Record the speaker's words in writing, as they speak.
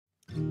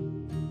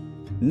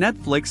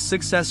Netflix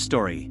success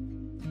story.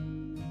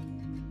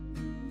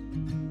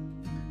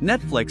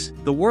 Netflix,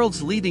 the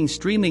world's leading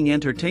streaming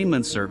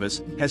entertainment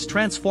service, has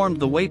transformed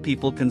the way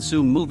people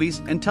consume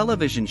movies and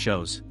television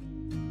shows.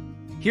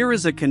 Here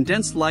is a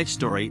condensed life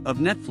story of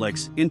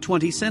Netflix in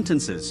 20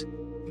 sentences.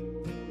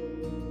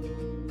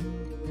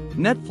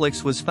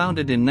 Netflix was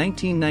founded in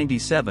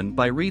 1997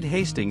 by Reed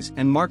Hastings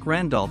and Mark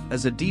Randolph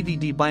as a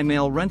DVD by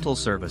mail rental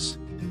service.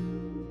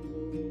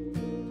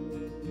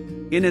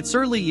 In its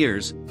early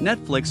years,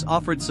 Netflix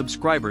offered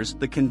subscribers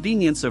the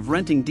convenience of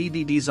renting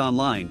DVDs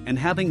online and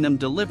having them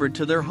delivered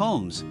to their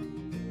homes.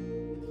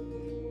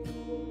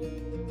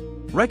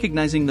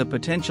 Recognizing the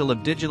potential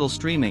of digital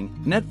streaming,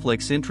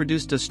 Netflix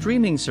introduced a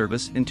streaming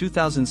service in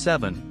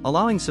 2007,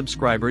 allowing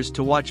subscribers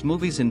to watch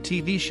movies and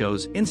TV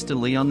shows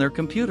instantly on their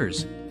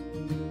computers.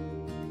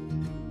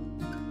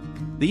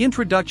 The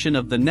introduction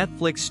of the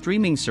Netflix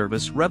streaming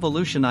service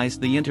revolutionized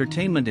the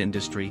entertainment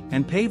industry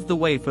and paved the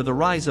way for the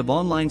rise of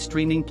online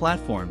streaming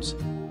platforms.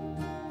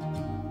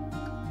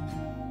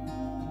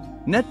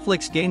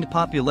 Netflix gained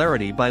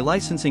popularity by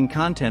licensing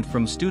content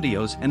from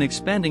studios and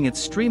expanding its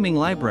streaming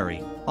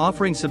library,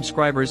 offering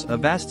subscribers a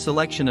vast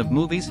selection of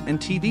movies and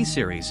TV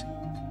series.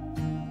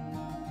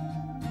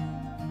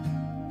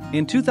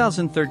 In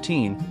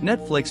 2013,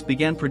 Netflix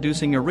began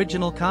producing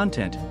original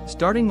content,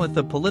 starting with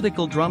the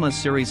political drama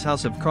series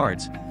House of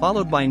Cards,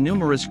 followed by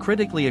numerous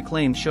critically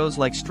acclaimed shows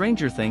like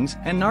Stranger Things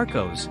and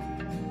Narcos.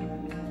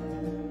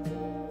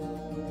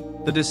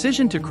 The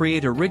decision to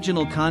create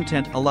original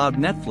content allowed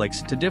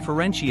Netflix to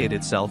differentiate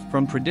itself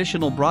from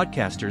traditional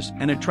broadcasters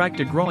and attract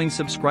a growing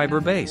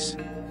subscriber base.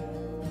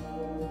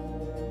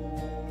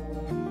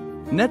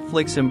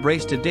 Netflix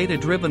embraced a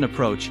data-driven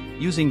approach,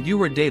 using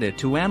viewer data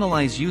to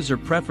analyze user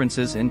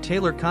preferences and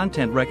tailor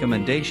content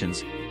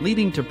recommendations,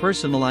 leading to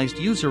personalized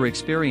user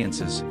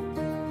experiences.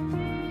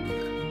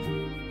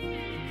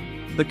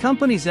 The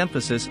company's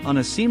emphasis on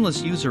a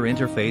seamless user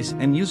interface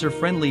and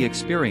user-friendly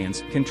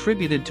experience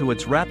contributed to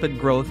its rapid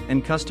growth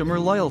and customer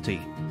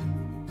loyalty.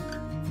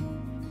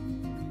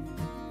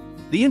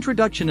 The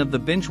introduction of the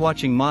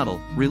binge-watching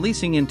model,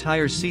 releasing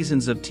entire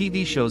seasons of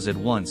TV shows at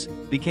once,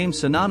 became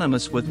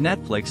synonymous with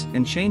Netflix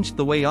and changed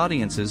the way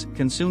audiences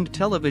consumed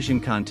television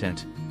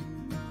content.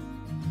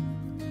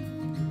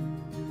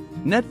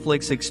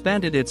 Netflix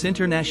expanded its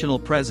international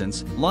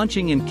presence,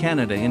 launching in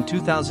Canada in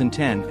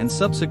 2010 and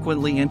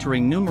subsequently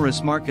entering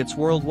numerous markets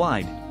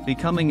worldwide,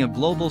 becoming a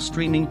global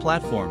streaming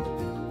platform.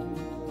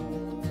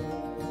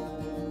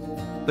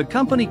 The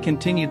company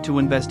continued to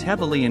invest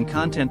heavily in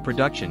content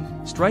production,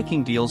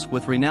 striking deals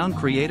with renowned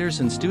creators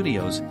and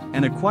studios,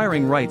 and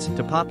acquiring rights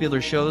to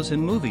popular shows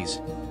and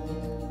movies.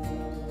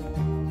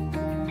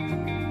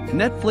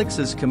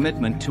 Netflix's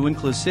commitment to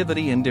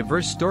inclusivity and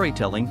diverse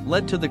storytelling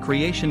led to the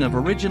creation of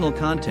original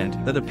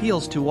content that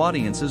appeals to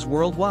audiences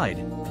worldwide.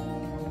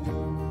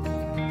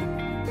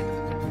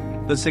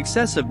 The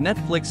success of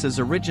Netflix's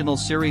original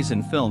series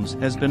and films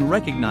has been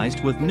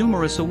recognized with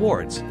numerous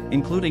awards,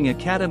 including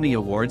Academy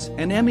Awards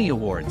and Emmy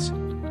Awards.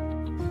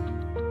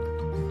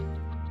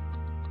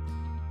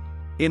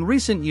 In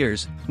recent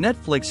years,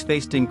 Netflix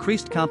faced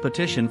increased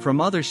competition from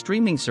other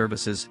streaming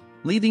services,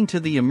 leading to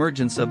the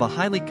emergence of a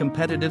highly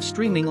competitive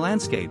streaming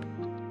landscape.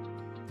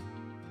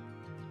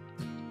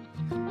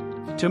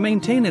 To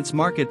maintain its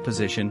market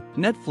position,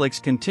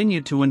 Netflix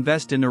continued to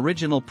invest in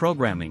original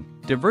programming,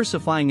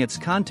 diversifying its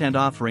content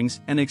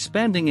offerings and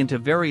expanding into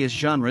various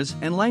genres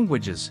and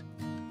languages.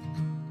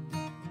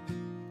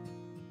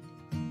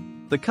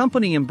 The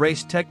company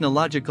embraced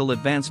technological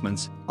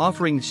advancements,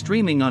 offering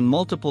streaming on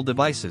multiple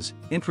devices,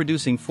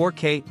 introducing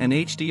 4K and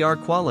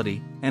HDR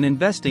quality, and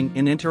investing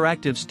in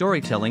interactive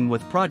storytelling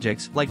with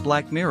projects like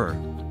Black Mirror.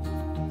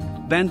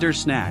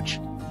 Bandersnatch.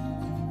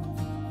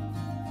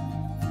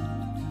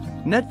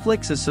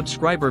 Netflix's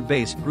subscriber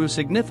base grew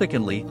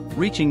significantly,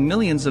 reaching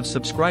millions of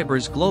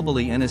subscribers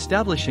globally and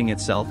establishing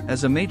itself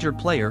as a major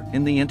player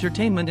in the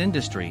entertainment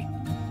industry.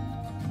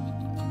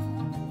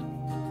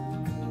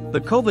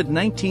 The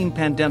COVID-19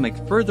 pandemic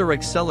further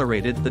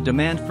accelerated the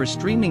demand for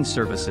streaming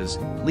services,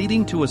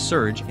 leading to a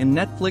surge in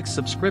Netflix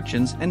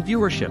subscriptions and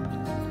viewership.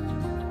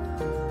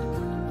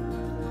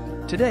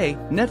 Today,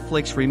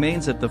 Netflix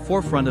remains at the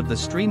forefront of the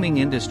streaming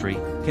industry,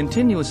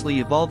 continuously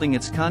evolving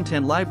its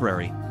content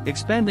library,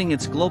 expanding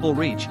its global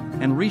reach,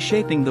 and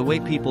reshaping the way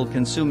people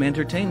consume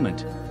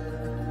entertainment.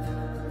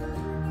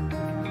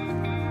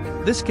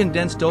 This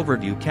condensed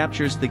overview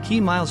captures the key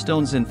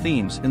milestones and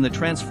themes in the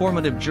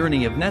transformative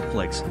journey of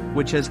Netflix,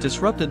 which has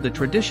disrupted the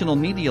traditional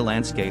media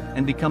landscape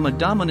and become a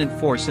dominant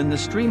force in the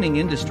streaming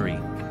industry.